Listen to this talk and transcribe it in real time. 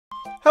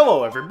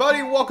Hello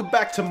everybody, welcome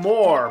back to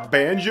more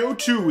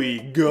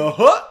Banjo-Tooie.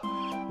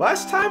 Gah!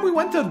 Last time we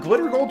went to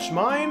Glitter Gulch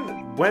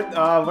Mine,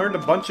 learned a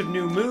bunch of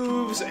new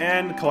moves,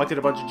 and collected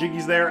a bunch of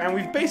jiggies there, and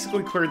we've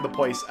basically cleared the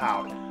place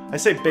out. I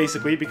say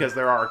basically because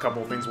there are a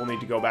couple of things we'll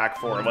need to go back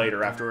for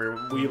later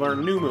after we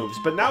learn new moves.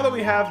 But now that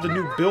we have the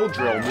new Bill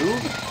Drill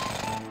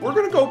move, we're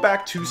gonna go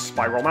back to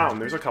Spiral Mountain.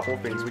 There's a couple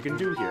of things we can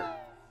do here.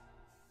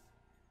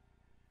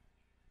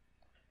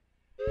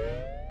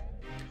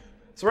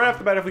 So right off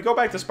the bat, if we go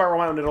back to Spiral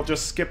Mountain, it'll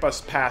just skip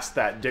us past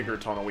that digger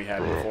tunnel we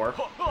had before.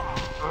 We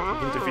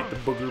can defeat the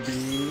booger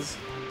beans.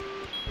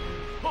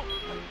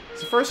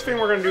 So first thing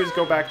we're going to do is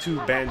go back to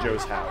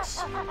Banjo's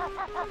house.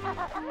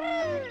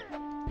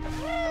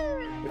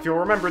 If you'll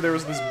remember, there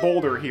was this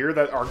boulder here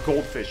that our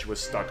goldfish was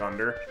stuck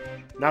under.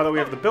 Now that we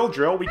have the Bill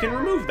Drill, we can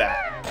remove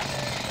that.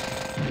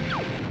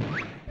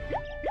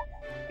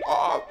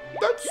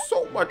 That's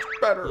so much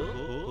better.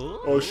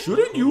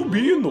 Shouldn't you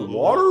be in the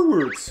water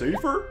where it's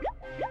safer?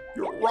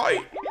 You're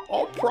right.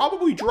 I'll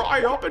probably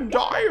dry up and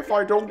die if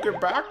I don't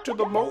get back to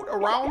the moat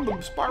around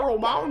the Spiral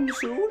Mountain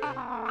soon.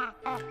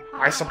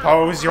 I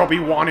suppose you'll be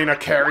wanting a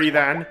carry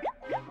then?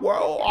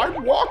 Well,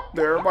 I'd walk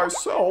there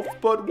myself,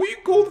 but we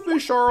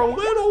goldfish are a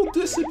little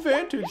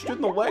disadvantaged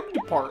in the leg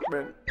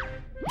department.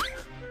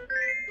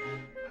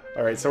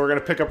 Alright, so we're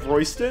gonna pick up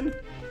Royston.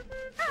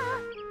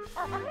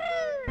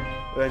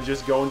 Then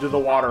just go into the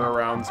water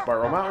around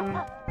Spiral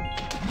Mountain.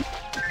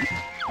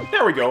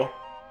 There we go.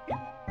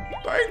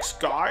 Thanks,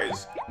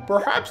 guys.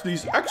 Perhaps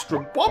these extra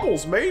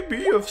bubbles may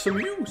be of some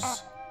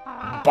use.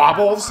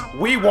 Bubbles?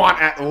 We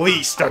want at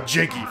least a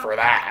jiggy for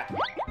that.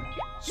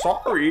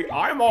 Sorry,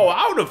 I'm all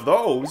out of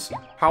those.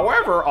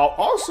 However, I'll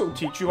also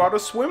teach you how to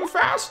swim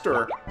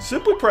faster.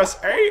 Simply press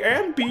A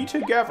and B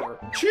together.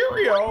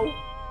 Cheerio!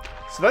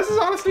 So this is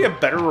honestly a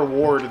better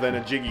reward than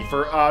a jiggy.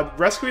 For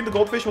rescuing the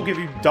goldfish will give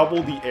you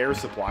double the air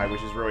supply,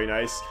 which is really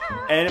nice.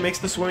 And it makes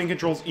the swimming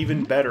controls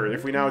even better.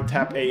 If we now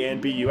tap A and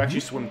B, you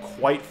actually swim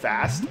quite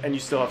fast, and you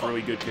still have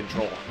really good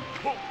control.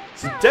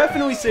 So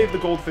definitely save the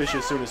goldfish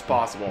as soon as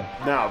possible.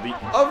 Now, the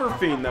other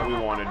thing that we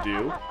want to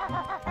do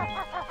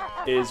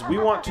is we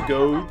want to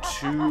go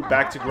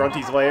back to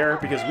Grunty's lair,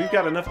 because we've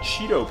got enough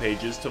Cheeto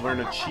pages to learn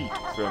a cheat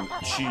from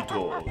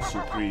Cheeto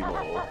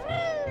Supremo.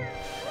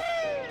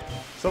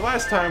 So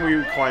last time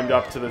we climbed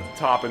up to the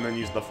top and then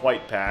used the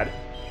flight pad,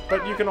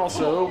 but you can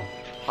also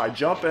high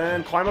jump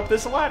and climb up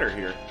this ladder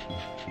here,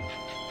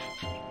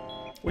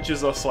 which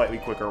is a slightly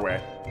quicker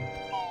way.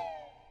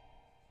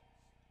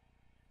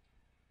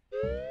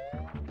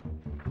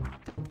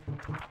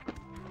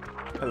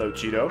 Hello,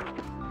 Cheeto.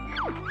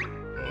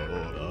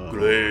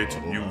 Great,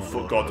 you've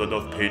forgot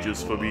enough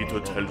pages for me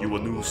to tell you a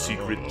new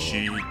secret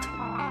cheat.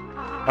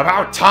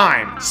 About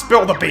time!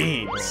 Spill the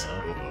beans!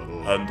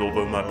 Hand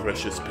over my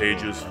precious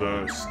pages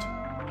first.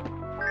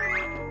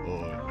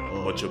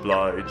 Much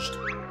obliged.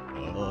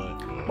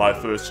 My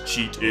first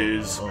cheat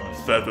is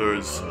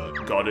feathers.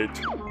 Got it?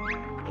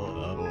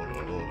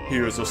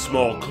 Here's a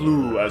small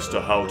clue as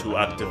to how to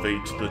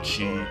activate the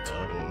cheat.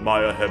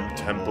 Mayahem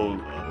Temple,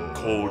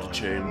 Cold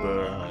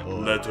Chamber,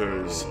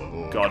 letters.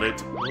 Got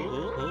it?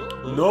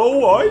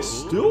 No, I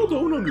still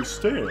don't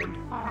understand.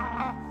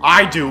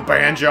 I do,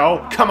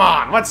 Banjo! Come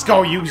on, let's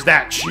go use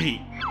that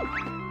cheat!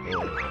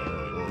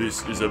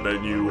 This is a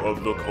menu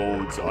of the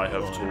codes I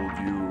have told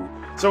you.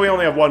 So we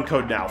only have one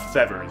code now,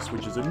 Feathers,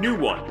 which is a new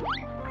one.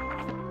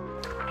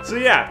 So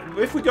yeah,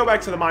 if we go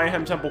back to the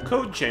Mayahem Temple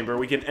code chamber,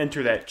 we can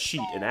enter that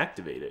cheat and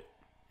activate it.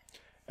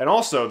 And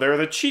also, there are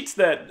the cheats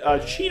that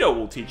Cheeto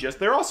will teach us.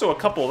 There are also a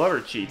couple of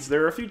other cheats.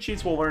 There are a few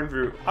cheats we'll learn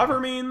through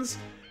other means,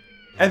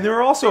 and there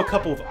are also a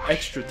couple of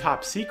extra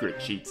top secret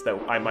cheats that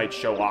I might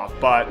show off,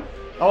 but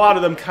a lot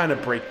of them kind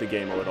of break the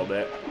game a little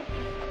bit.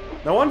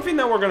 Now, one thing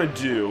that we're going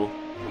to do,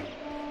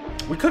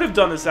 we could have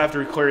done this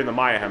after clearing the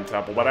Mayahem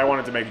Temple, but I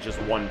wanted to make just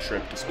one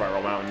trip to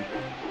Spiral Mountain.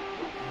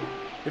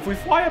 If we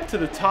fly up to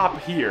the top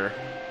here,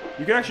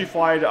 you can actually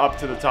fly up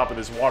to the top of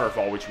this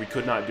waterfall, which we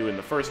could not do in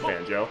the first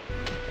Banjo.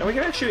 And we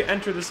can actually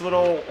enter this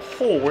little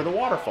hole where the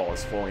waterfall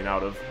is flowing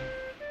out of.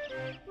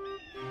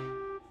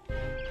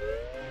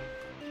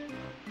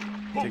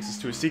 Takes us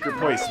to a secret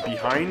place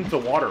behind the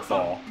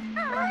waterfall.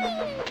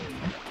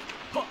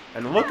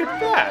 And look at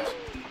that!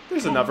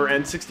 There's another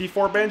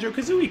N64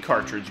 Banjo-Kazooie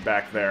cartridge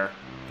back there.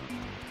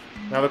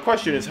 Now the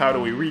question is, how do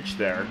we reach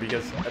there?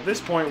 Because at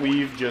this point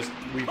we've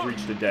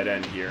reached a dead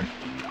end here.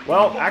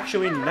 Well,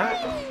 actually not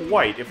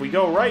quite. If we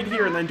go right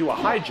here and then do a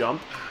high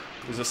jump,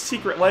 there's a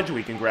secret ledge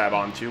we can grab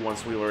onto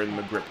once we learn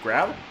the grip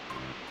grab.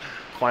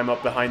 Climb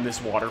up behind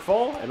this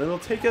waterfall, and it'll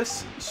take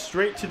us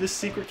straight to this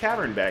secret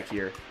cavern back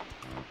here.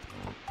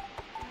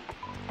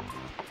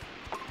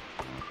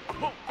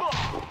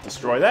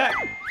 Destroy that,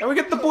 and we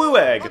get the blue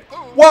egg.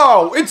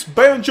 Wow, it's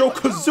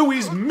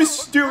Banjo-Kazooie's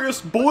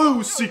mysterious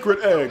blue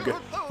secret egg.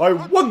 I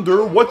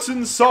wonder what's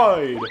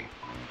inside.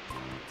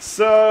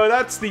 So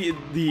that's the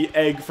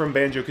egg from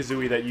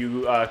Banjo-Kazooie that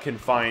you can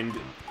find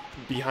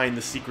behind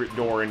the secret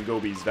door in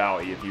Gobi's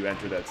Valley if you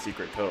enter that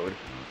secret code,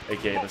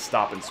 aka the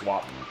stop and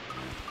swap.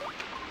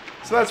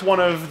 So that's one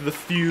of the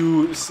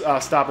few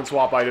stop and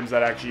swap items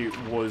that actually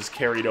was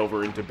carried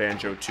over into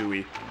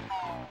Banjo-Tooie.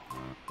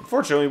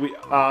 Unfortunately,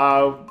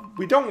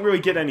 we don't really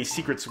get any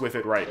secrets with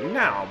it right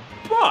now,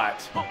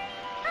 but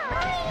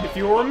if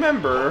you'll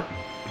remember,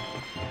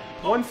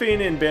 one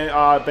thing in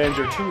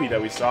Banjo-Tooie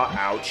that we saw,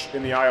 ouch,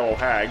 in the Isle of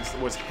Hags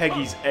was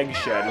Heggy's egg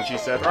shed, and she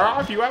said,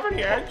 if you have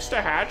any eggs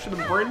to hatch,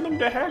 then bring them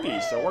to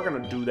Heggy, so we're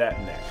gonna do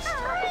that next.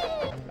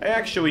 I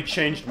actually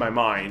changed my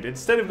mind.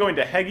 Instead of going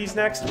to Heggy's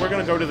next, we're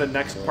gonna go to the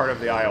next part of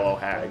the Isle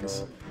of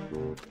Hags.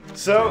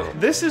 So,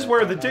 this is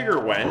where the digger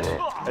went,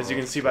 as you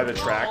can see by the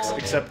tracks,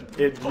 except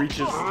it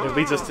leads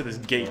us to this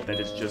gate that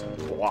is just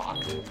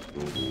blocked.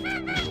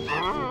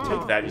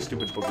 Take that, you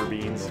stupid booger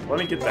beans. Let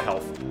me get the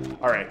health.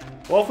 Alright,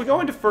 well if we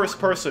go into first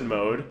person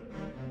mode,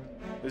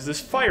 there's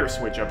this fire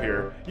switch up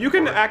here. You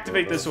can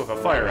activate this with a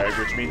fire egg,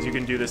 which means you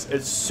can do this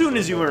as soon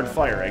as you learn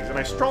fire eggs, and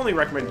I strongly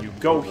recommend you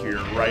go here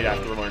right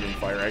after learning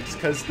fire eggs,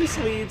 because this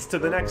leads to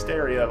the next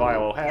area of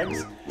Isle of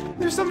Hags.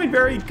 There's something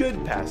very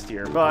good past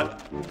here,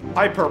 but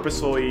I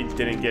purposefully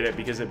didn't get it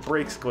because it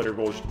breaks Glitter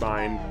Gulch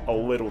Mine a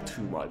little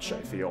too much,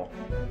 I feel.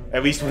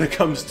 At least when it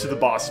comes to the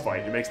boss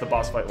fight. It makes the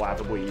boss fight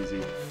laughably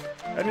easy.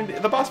 I mean,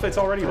 the boss fight's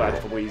already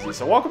laughably easy,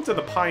 so welcome to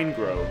the Pine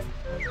Grove.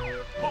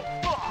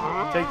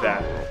 Take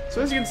that.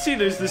 So as you can see,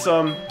 there's this,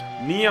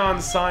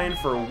 neon sign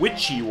for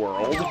Witchy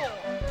World.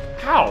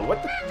 How?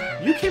 What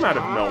the? You came out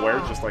of nowhere,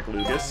 just like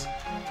Lucas.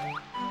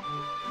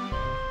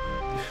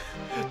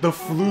 The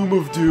Flume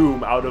of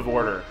Doom, out of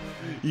order.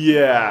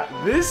 Yeah,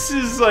 this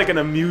is like an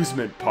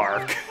amusement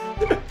park.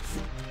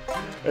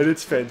 And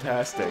it's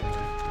fantastic.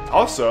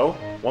 Also,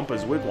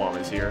 Wumpa's Wigwam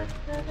is here.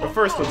 But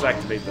first, let's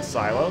activate the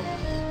silo,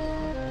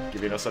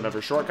 giving us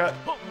another shortcut.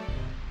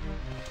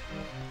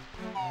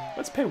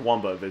 Let's pay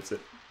Wumpa a visit.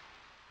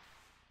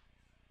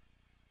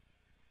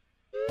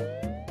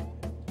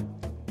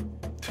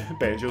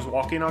 Banjo's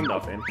walking on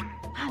nothing.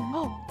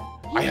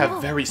 I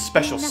have very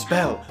special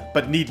spell,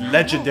 but need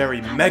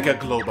legendary Mega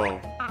Globo.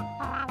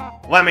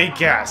 Let me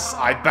guess,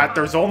 I bet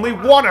there's only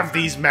one of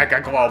these Mega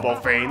Globo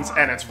Fiends,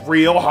 and it's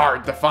real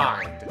hard to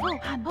find.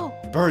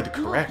 Bird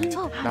correct,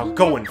 now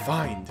go and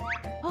find.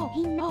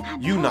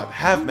 You not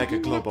have Mega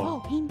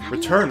Globo,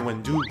 return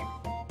when due.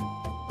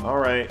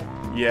 Alright,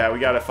 yeah, we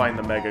gotta find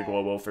the Mega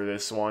Globo for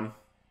this one.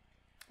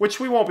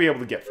 Which we won't be able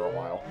to get for a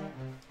while.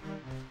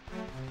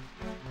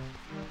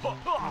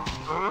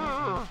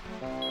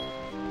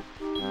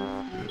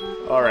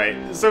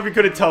 Alright, so if you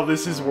couldn't tell,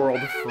 this is World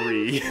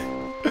 3.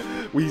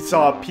 We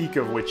saw a peek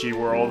of Witchy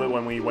World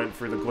when we went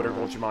through the Glitter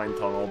Gulch Mine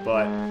Tunnel,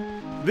 but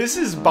this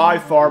is by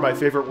far my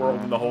favorite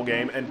world in the whole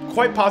game, and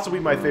quite possibly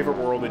my favorite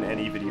world in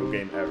any video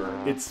game ever.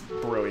 It's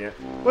brilliant.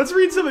 Let's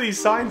read some of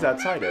these signs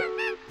outside it.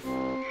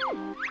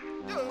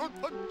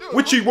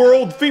 Witchy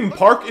World Theme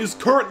Park is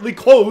currently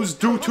closed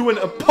due to an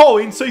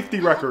appalling safety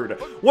record.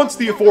 Once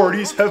the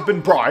authorities have been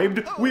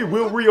bribed, we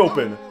will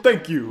reopen.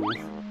 Thank you.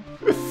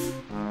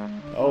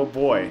 Oh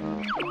boy.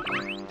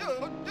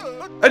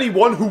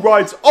 Anyone who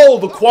rides all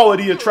the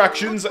quality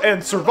attractions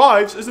and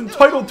survives is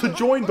entitled to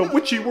join the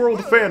Witchy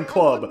World Fan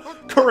Club.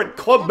 Current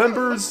club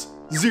members,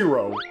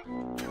 0.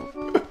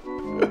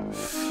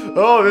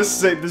 Oh,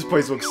 this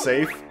place looks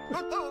safe.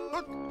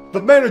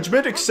 The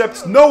management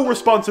accepts no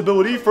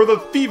responsibility for the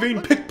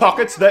thieving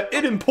pickpockets that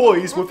it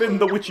employs within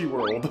the Witchy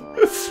World.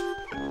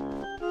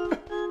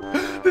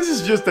 This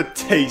is just a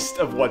taste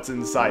of what's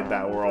inside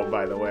that world,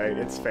 by the way.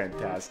 It's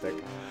fantastic.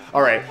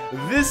 Alright,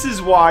 this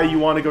is why you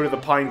want to go to the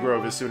Pine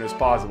Grove as soon as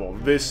possible.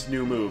 This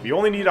new move. You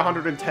only need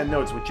 110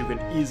 notes, which you can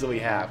easily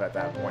have at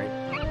that point.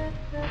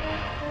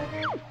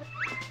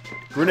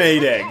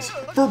 Grenade eggs.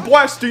 For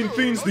blasting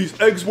things, these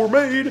eggs were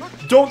made.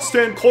 Don't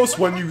stand close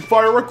when you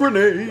fire a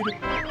grenade.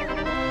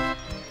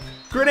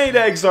 Grenade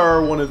eggs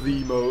are one of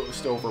the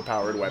most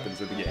overpowered weapons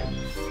of the game.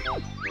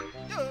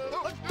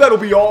 That'll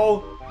be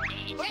all.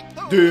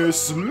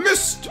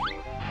 Dismissed!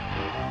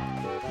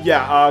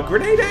 Yeah,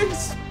 grenade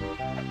eggs,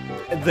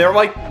 they're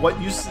like what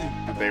you see.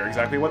 They're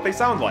exactly what they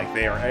sound like.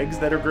 They are eggs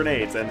that are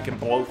grenades and can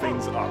blow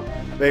things up.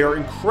 They are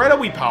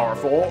incredibly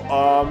powerful.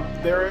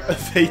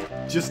 They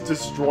just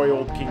destroy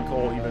old King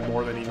Cole even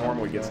more than he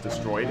normally gets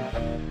destroyed.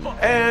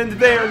 And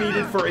they are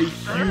needed for a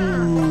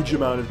huge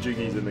amount of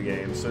jiggies in the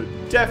game, so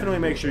definitely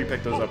make sure you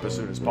pick those up as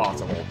soon as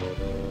possible.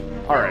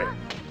 Alright.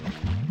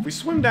 If we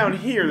swim down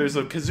here, there's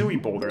a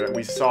Kazooie boulder that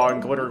we saw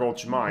in Glitter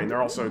Gulch Mine. There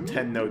are also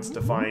 10 notes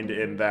to find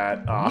in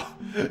that,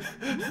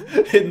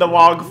 in the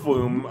log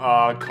flume,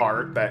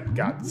 cart that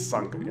got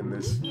sunk in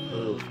this.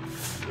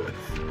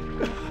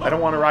 I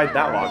don't want to ride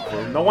that log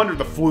flume. No wonder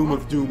the Flume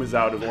of Doom is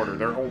out of order.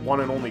 Their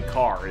one and only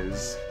car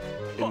is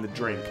in the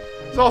drink.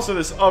 There's also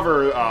this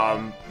other,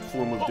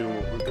 Flume of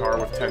Doom car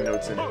with 10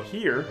 notes in it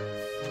here.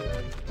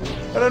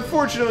 But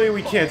unfortunately,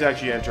 we can't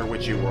actually enter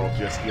Witchy World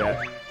just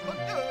yet.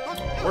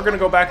 We're gonna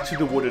go back to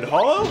the Wooded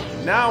Hollow.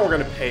 Now we're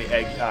gonna pay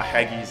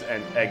Heggy's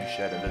and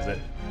Eggshed a visit.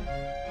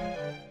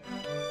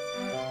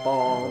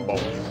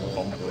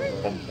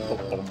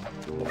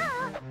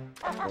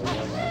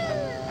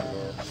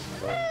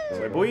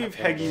 So I believe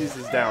Heggy's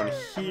is down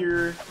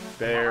here.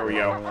 There we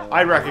go.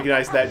 I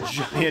recognize that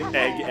giant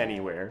egg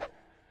anywhere.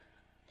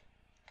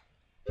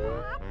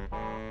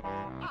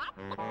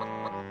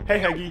 Hey,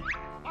 Heggy.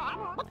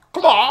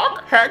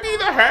 Clock! Heggy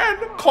the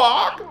hen!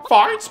 Clock!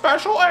 Find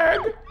special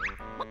egg!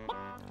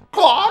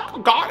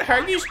 Clock! Got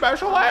Heggy's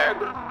special egg!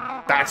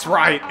 That's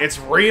right, it's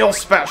real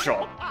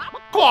special!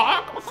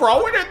 Clock!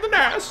 Throw it in the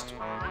nest!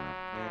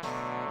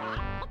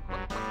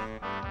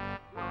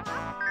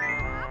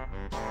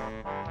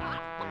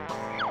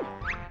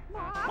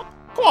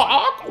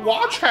 Clock!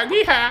 Watch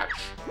Heggy hatch!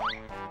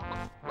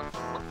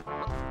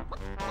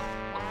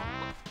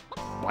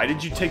 Why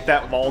did you take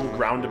that long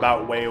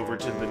roundabout way over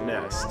to the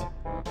nest?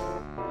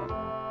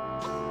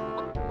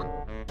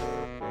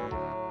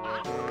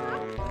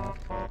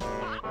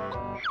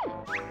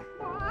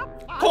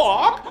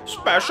 Clock!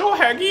 Special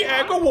Heggy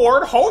Egg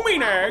Award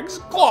homing eggs!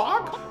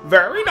 Clock!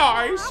 Very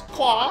nice!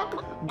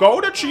 Clock!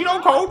 Go to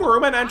Cheeto Code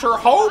Room and enter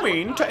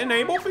homing to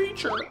enable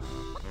feature.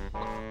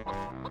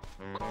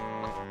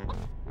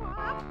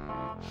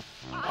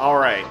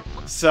 Alright,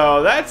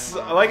 so that's,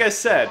 like I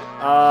said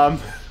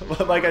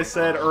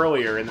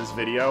earlier in this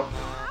video,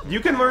 you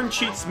can learn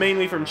cheats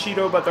mainly from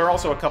Cheeto, but there are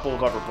also a couple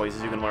of other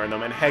places you can learn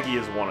them, and Heggy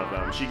is one of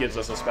them. She gives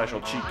us a special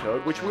cheat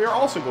code, which we are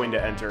also going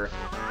to enter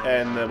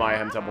in the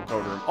Mayhem Temple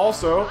code room.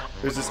 Also,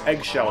 there's this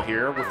eggshell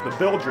here with the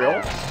bill drill.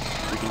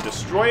 We can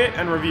destroy it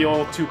and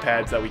reveal 2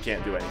 pads that we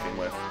can't do anything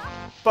with.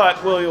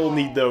 But we'll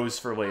need those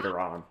for later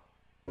on.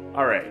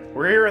 Alright,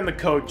 we're here in the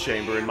code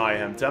chamber in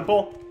Mayhem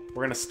Temple.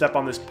 We're gonna step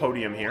on this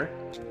podium here,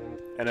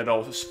 and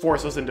it'll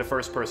force us into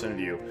first-person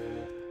view.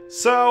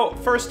 So,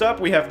 first up,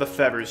 we have the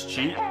Feathers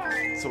cheat.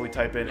 So we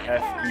type in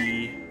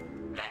F-E-A-T-H-E-R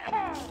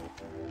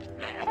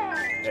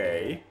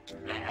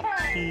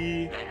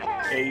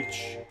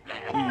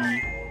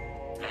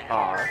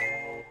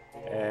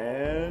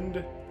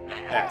and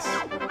S.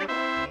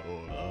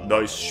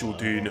 Nice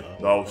shooting.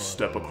 Now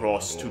step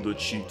across to the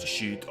cheat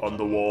sheet on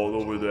the wall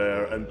over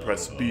there and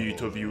press B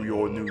to view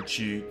your new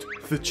cheat.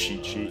 The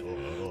cheat sheet.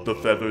 The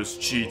Feathers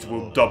cheat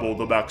will double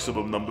the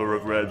maximum number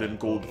of red and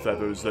gold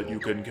feathers that you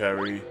can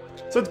carry.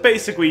 So it's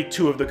basically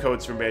 2 of the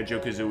codes from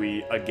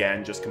Banjo-Kazooie,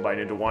 again, just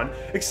combined into 1.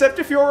 Except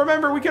if you'll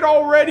remember, we could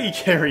already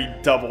carry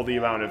double the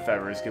amount of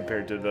feathers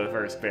compared to the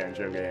first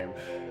Banjo game.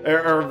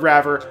 Or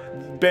rather,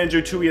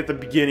 Banjo-Tooie at the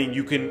beginning,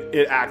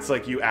 it acts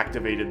like you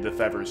activated the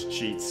Feathers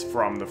cheats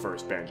from the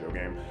first Banjo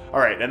game.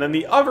 Alright, and then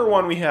the other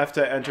one we have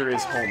to enter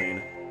is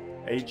homing.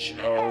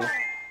 H-O-M-I-N,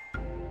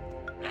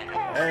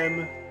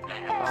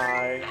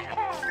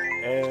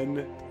 and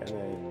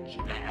then G.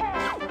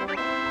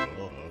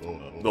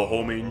 The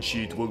homing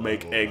cheat will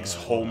make eggs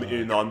home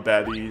in on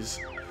baddies.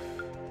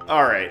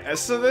 Alright,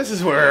 so this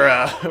is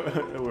where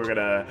we're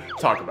gonna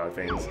talk about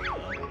things.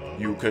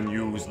 You can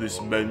use this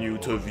menu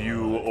to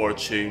view or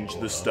change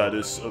the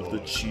status of the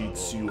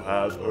cheats you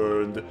have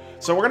earned.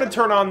 So we're gonna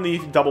turn on the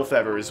double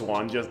feathers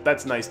one,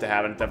 that's nice to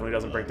have and it definitely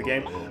doesn't break the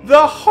game.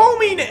 The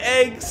homing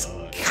eggs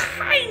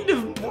kind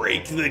of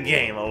break the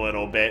game a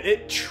little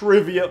bit.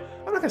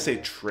 I'm not gonna say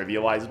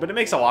trivializes, but it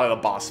makes a lot of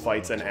the boss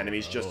fights and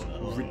enemies just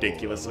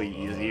ridiculously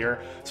easier.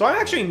 So I'm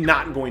actually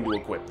not going to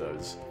equip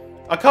those.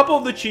 A couple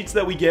of the cheats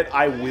that we get,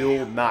 I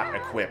will not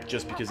equip,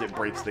 just because it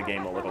breaks the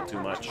game a little too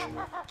much.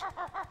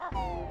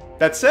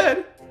 That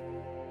said,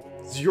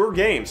 it's your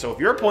game, so if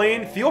you're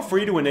playing, feel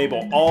free to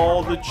enable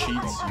all the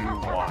cheats you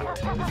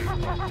want.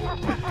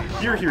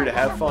 You're here to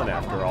have fun,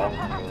 after all.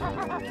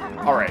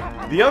 Alright,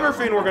 the other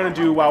thing we're going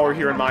to do while we're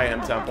here in Mayhem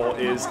Temple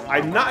is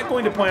I'm not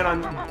going to plan on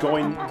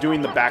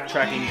doing the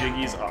backtracking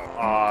jiggies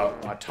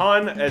a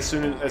ton as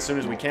soon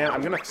as we can.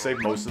 I'm going to save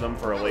most of them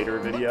for a later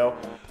video.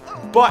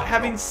 But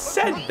having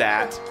said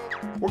that,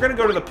 we're going to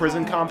go to the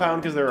prison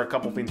compound because there are a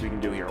couple things we can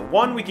do here.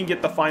 One, we can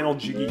get the final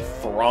jiggy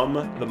from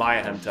the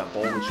Mayhem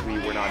Temple, which we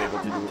were not able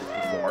to do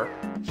before.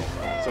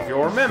 So if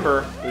you'll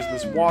remember, there's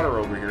this water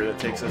over here that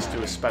takes us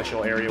to a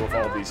special area with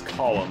all of these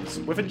columns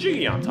with a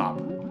jiggy on top.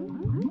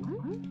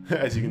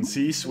 As you can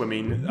see,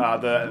 swimming,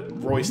 the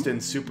Royston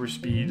Super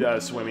Speed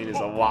swimming is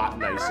a lot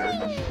nicer.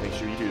 Make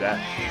sure you do that.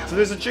 So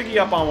there's a jiggy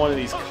up on one of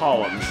these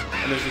columns,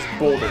 and there's this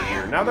boulder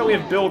here. Now that we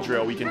have Bill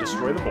Drill, we can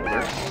destroy the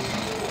boulder.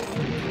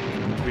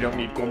 We don't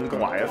need Golden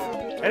Goliath.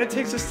 And it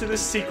takes us to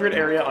this secret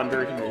area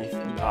underneath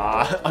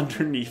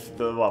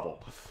the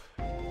level.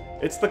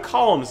 It's the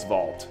Columns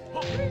Vault.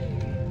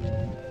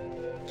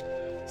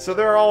 So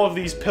there are all of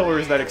these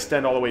pillars that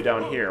extend all the way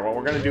down here. What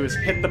we're going to do is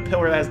hit the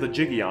pillar that has the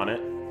jiggy on it.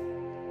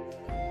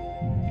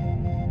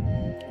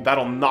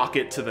 That'll knock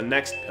it to the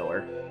next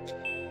pillar.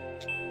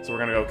 So we're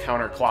going to go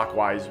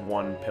counterclockwise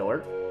 1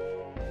 pillar.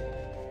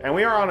 And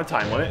we are on a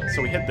time limit,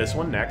 so we hit this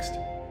one next.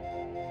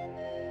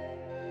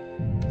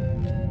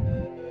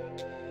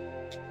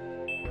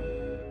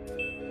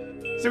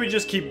 So we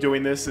just keep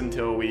doing this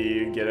until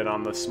we get it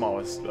on the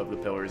smallest of the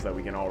pillars that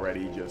we can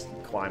already just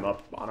climb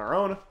up on our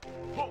own.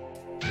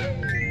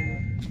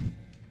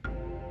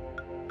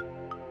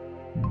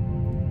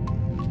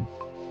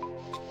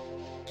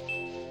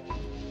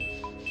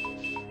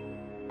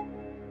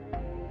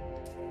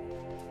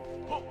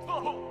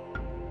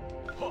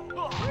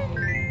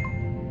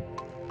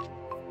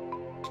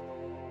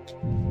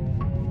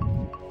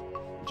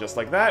 just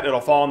like that,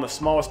 it'll fall on the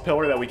smallest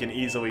pillar that we can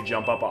easily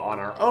jump up on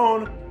our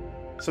own.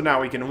 So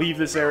now we can leave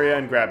this area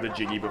and grab the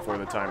Jiggy before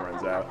the time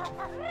runs out.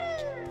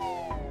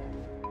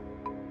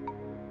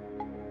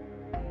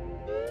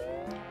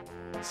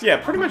 So yeah,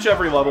 pretty much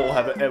every level will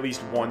have at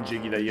least one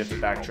Jiggy that you have to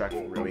backtrack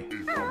for, really.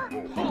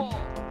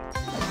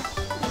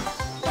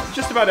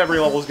 Just about every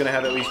level is going to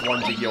have at least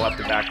one Jiggy you'll have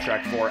to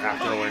backtrack for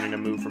after learning a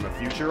move from a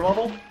future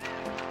level.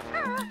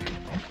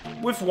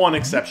 With one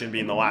exception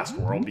being the last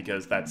world,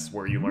 because that's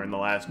where you learn the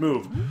last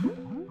move.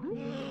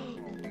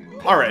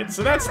 Alright,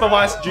 so that's the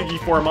last Jiggy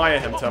for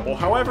Mayhem Temple.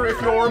 However, if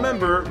you'll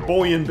remember,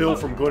 Bullion Bill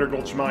from Glitter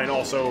Gulch Mine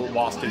also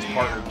lost his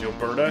partner,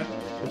 Dilberta,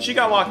 and she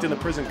got locked in the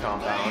prison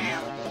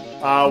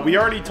compound. We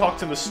already talked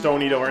to the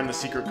Stony to learn the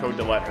secret code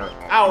to let her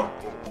out.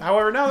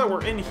 However, now that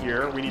we're in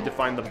here, we need to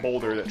find the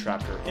boulder that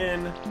trapped her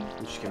in,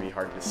 which can be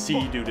hard to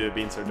see due to it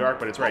being so dark,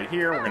 but it's right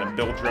here. We're gonna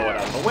drill it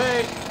out of the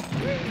way.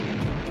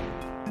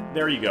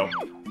 There you go.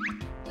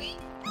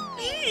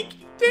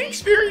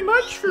 Thanks very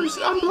much for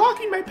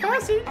unblocking my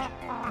passage.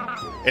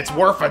 It's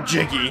worth a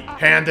Jiggy.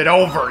 Hand it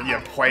over, you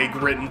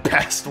plague-ridden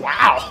pest.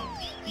 Wow.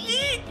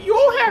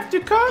 You'll have to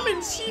come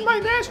and see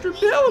my Master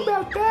Bill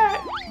about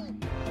that.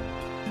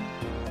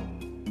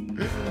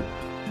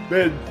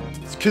 Man,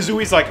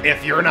 Kazooie's like,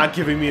 if you're not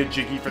giving me a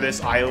Jiggy for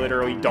this, I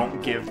literally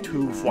don't give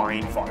two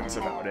flying fucks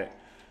about it.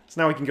 So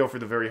now we can go for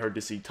the very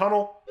hard-to-see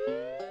tunnel.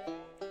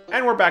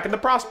 And we're back in the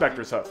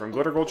Prospector's Hut from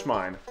Glitter Gulch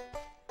Mine.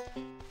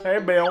 Hey,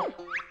 Bill.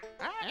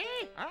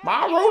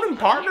 My rodent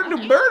partner,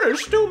 Dilberta,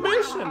 is still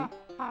missing.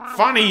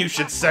 Funny you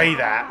should say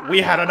that.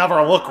 We had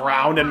another look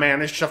around and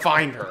managed to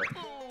find her.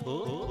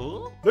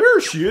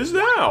 There she is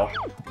now.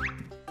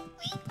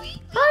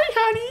 Hi,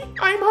 honey.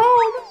 I'm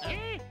home.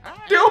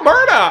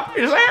 Dilberta,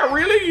 is that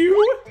really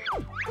you?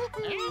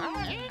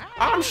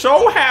 I'm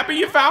so happy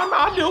you found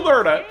my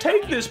Dilberta.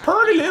 Take this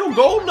pretty little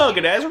gold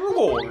nugget as a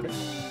reward.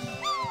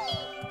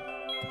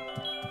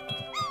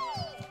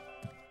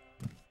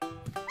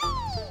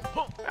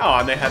 Oh,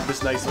 and they have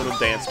this nice little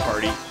dance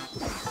party.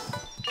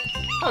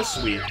 How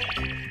sweet.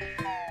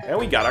 And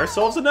we got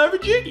ourselves another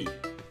Jiggy.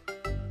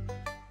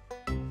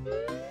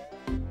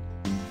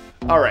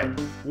 Alright,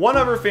 one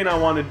other thing I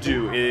want to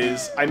do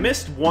is, I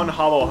missed one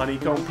hollow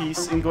honeycomb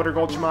piece in Glitter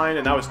Gulch Mine,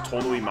 and that was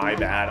totally my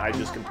bad. I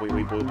just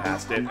completely blew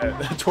past it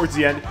towards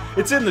the end.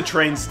 It's in the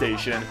train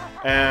station,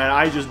 and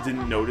I just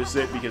didn't notice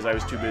it because I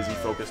was too busy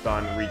focused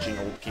on reaching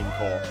Old King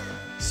Cole.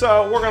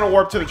 So, we're going to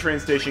warp to the train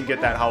station, get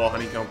that hollow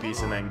honeycomb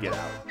piece, and then get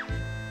out.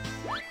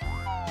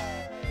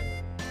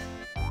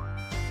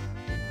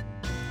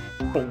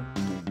 Boom,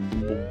 boom,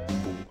 boom,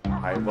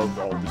 boom. I love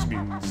all this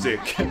music.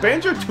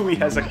 Banjo-Tooie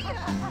has a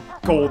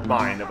gold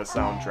mine of a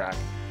soundtrack.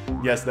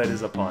 Yes, that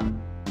is a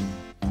pun.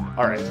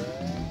 Alright.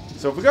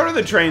 So if we go to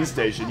the train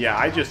station, yeah,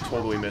 I just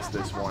totally missed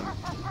this one.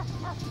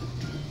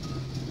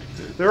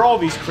 There are all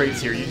these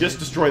crates here. You just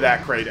destroy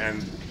that crate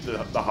and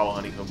the hollow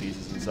honeycomb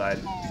pieces inside.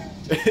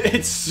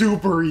 It's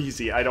super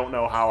easy. I don't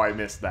know how I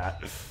missed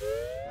that.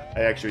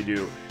 I actually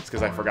do. It's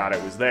because I forgot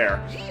it was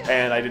there.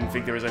 And I didn't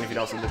think there was anything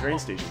else in the train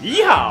station.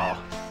 Yeehaw!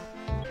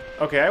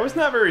 Okay, I was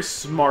not very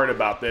smart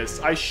about this.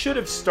 I should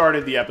have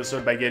started the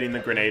episode by getting the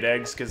grenade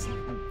eggs, because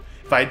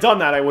if I had done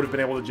that, I would have been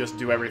able to just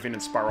do everything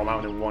in Spiral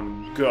Mountain in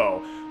one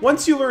go.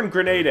 Once you learn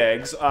grenade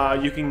eggs,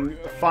 you can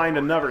find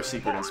another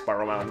secret in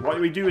Spiral Mountain.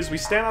 What we do is we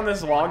stand on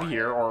this log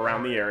here, or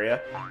around the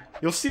area.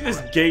 You'll see this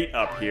gate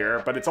up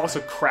here, but it's also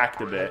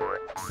cracked a bit.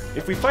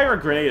 If we fire a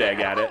grenade egg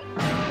at it,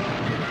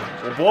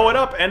 we'll blow it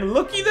up, and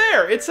looky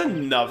there! It's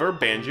another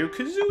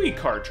Banjo-Kazooie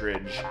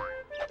cartridge.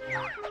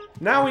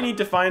 Now we need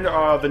to find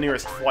the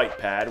nearest flight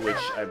pad, which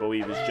I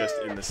believe is just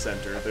in the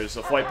center. There's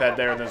a flight pad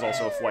there, and there's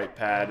also a flight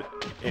pad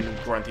in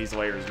Grunty's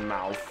Lair's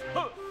mouth.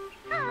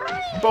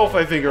 Both,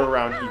 I think, are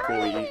around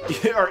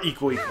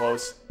equally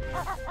close.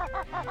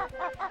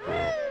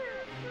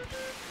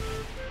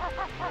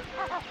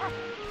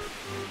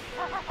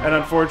 And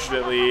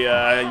unfortunately,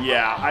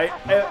 yeah,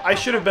 I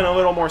should have been a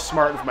little more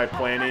smart with my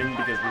planning,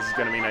 because this is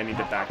going to mean I need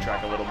to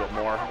backtrack a little bit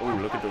more.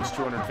 Ooh, look at those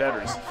 200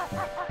 feathers.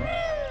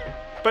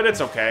 But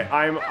it's okay.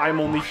 I'm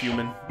only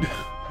human.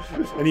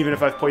 And even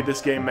if I've played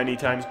this game many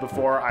times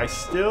before, I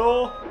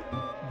still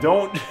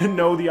don't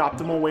know the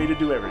optimal way to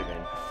do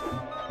everything.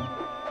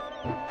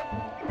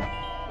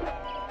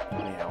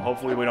 Anyhow,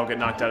 hopefully we don't get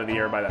knocked out of the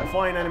air by that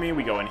flying enemy.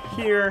 We go in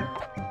here.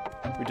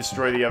 We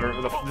destroy the other...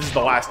 This is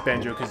the last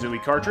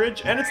Banjo-Kazooie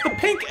cartridge, and it's the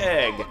pink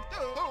egg!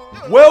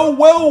 Well,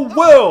 well,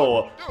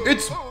 well!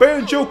 It's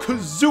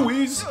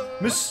Banjo-Kazooie's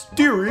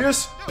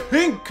mysterious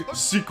pink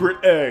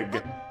secret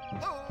egg!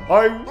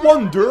 I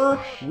wonder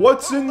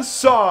what's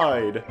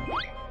inside.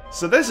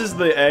 So this is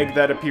the egg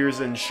that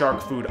appears in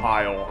Shark Food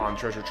Isle on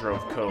Treasure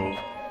Trove Cove.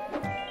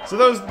 So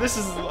this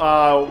is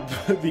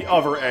the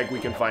other egg we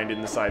can find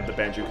inside the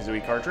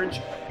Banjo-Kazooie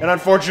cartridge. And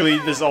unfortunately,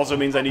 this also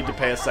means I need to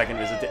pay a second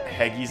visit to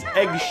Heggy's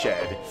Egg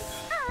Shed.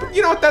 But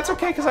you know what, that's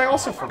okay, because I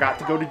also forgot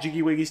to go to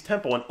Jiggy Wiggy's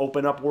temple and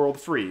open up World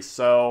Free.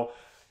 So,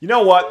 you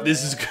know what?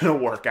 This is gonna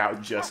work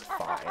out just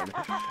fine.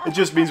 It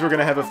just means we're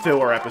gonna have a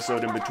filler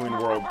episode in between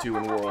World 2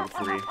 and World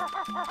 3.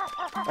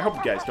 I hope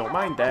you guys don't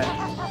mind that.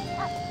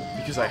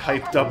 because I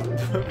hyped up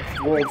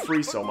World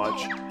Free so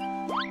much.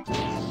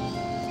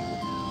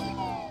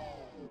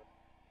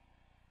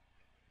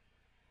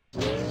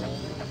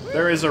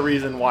 There is a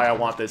reason why I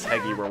want this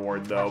Heggy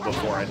reward, though,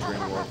 before entering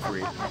World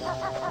Free.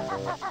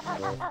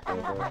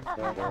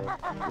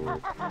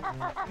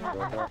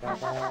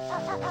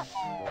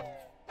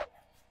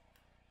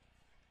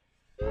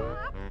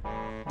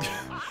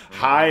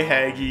 Hi,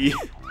 Heggy.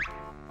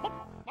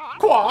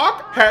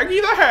 Clock,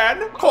 Heggy the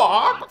hen.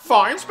 Clock,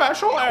 find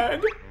special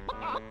egg.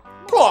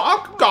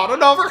 Clock, got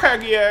another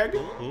Heggy egg.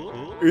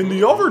 In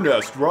the other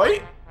nest,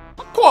 right?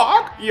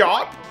 Clock,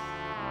 yup.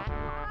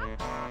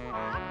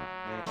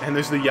 And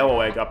there's the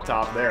yellow egg up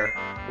top there,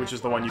 which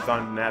is the one you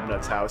found in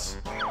Abnut's house.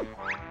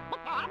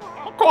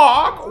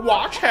 Clock,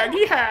 watch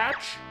Heggy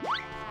hatch.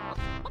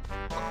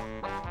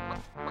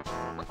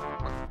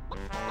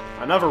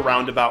 Another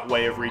roundabout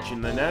way of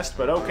reaching the nest,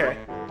 but okay.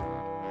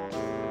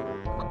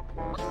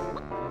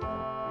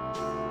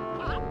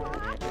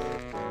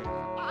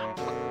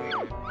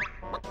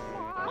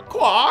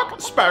 Clock,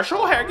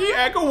 special Heggy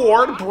Egg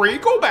Award,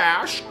 Breacle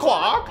Bash.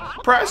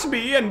 Clock, press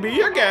B and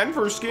B again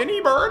for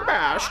Skinny Bird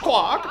Bash.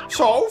 Clock,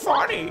 so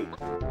funny.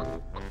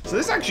 So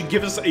this actually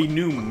gives us a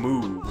new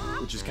move,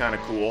 which is kind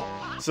of cool.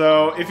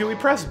 So if we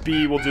press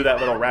B, we'll do that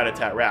little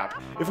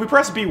rat-a-tat-rap. If we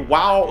press B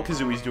while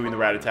Kazooie's doing the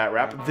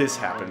rat-a-tat-rap, this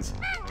happens.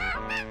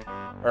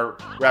 Or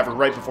rather,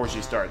 right before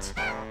she starts.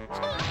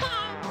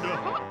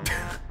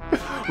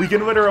 We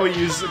can literally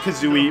use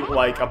Kazooie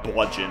like a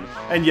bludgeon.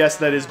 And yes,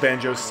 that is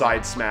Banjo's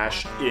side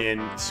smash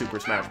in Super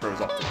Smash Bros.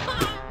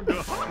 Ultimate.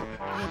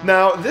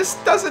 Now, this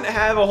doesn't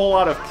have a whole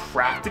lot of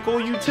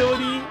practical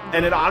utility,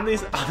 and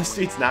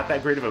honestly, it's not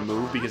that great of a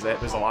move because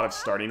there's a lot of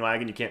starting lag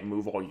and you can't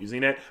move while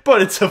using it,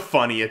 but it's a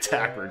funny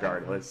attack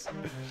regardless.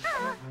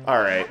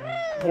 Alright,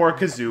 poor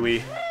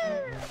Kazooie.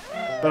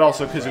 But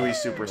also,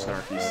 Kazooie's super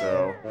snarky,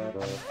 so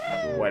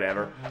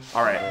whatever.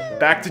 Alright,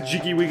 back to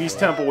Jiggy Wiggy's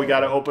temple. We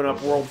gotta open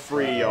up World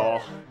Free,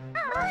 y'all.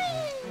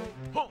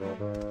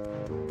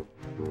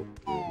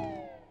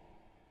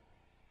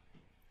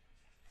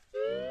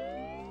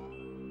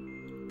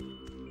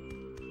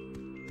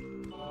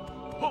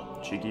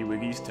 Jiggy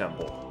Wiggy's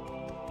temple.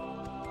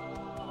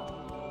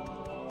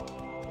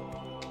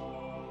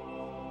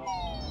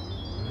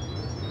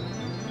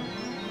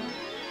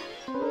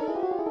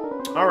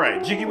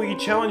 Alright, Jiggy Wiggy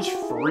Challenge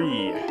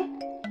free.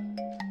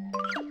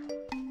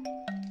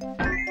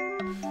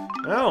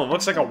 Oh,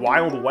 looks like a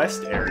Wild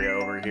West area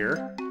over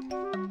here.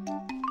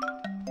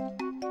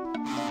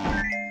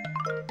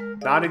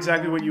 Not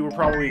exactly what you were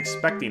probably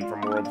expecting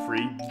from World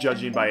Free,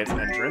 judging by its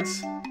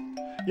entrance.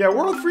 Yeah,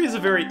 World Free is a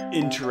very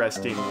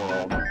interesting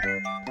world.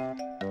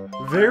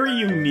 Very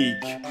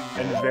unique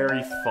and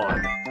very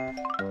fun.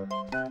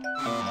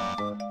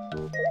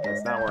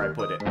 That's not where I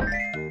put it.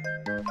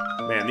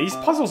 Man, these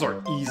puzzles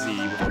are easy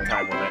with the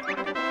time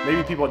limit.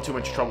 Maybe people had too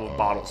much trouble with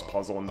Bottle's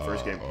puzzle in the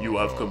first game. You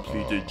have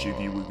completed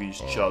Jiggy Wiggy's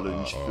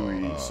Challenge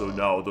 3, so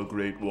now the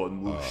Great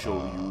One will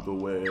show you the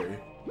way.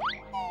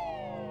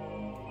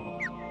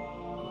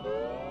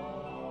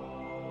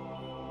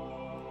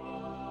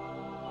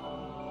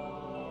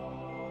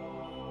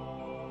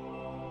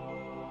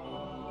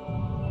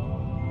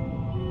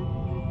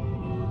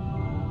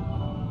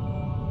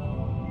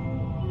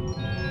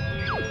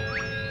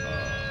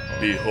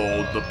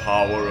 Behold the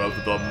power of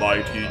the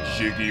mighty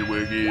Jiggy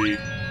Wiggy.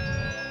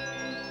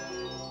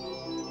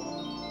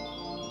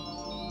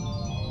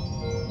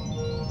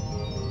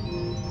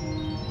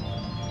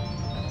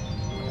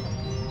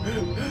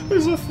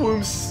 There's a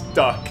flume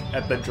stuck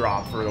at the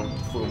drop for a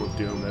Flume of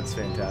Doom. That's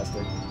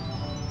fantastic.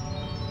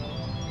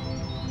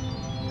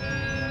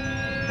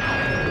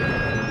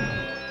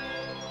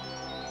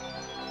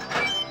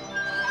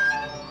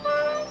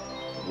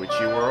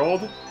 Witchy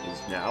World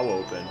is now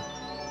open.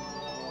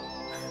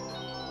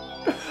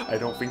 I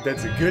don't think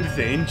that's a good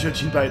thing,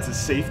 judging by its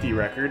safety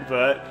record,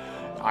 but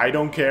I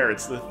don't care.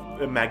 It's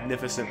a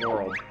magnificent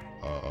world.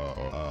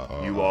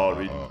 You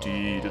are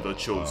indeed the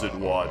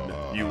chosen one.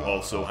 You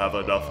also have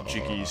enough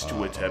Jiggies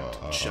to attempt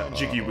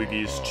Jiggy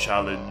Wiggy's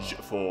challenge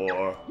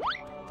for...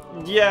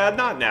 Yeah,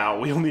 not now.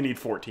 We only need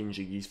 14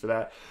 Jiggies for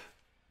that.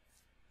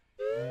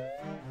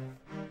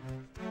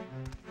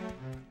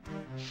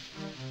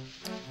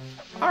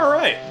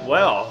 Alright,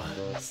 well,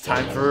 it's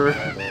time for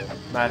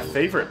my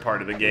favorite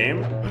part of the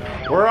game.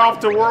 We're off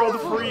to World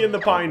Free in the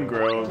Pine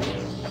Grove.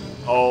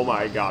 Oh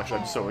my gosh,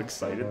 I'm so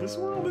excited. This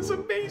world is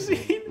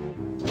amazing.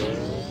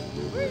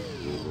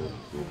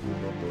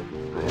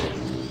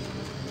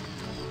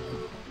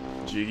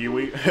 Jiggy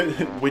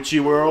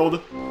Witchy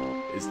World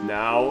is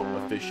now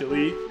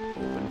officially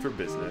open for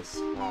business.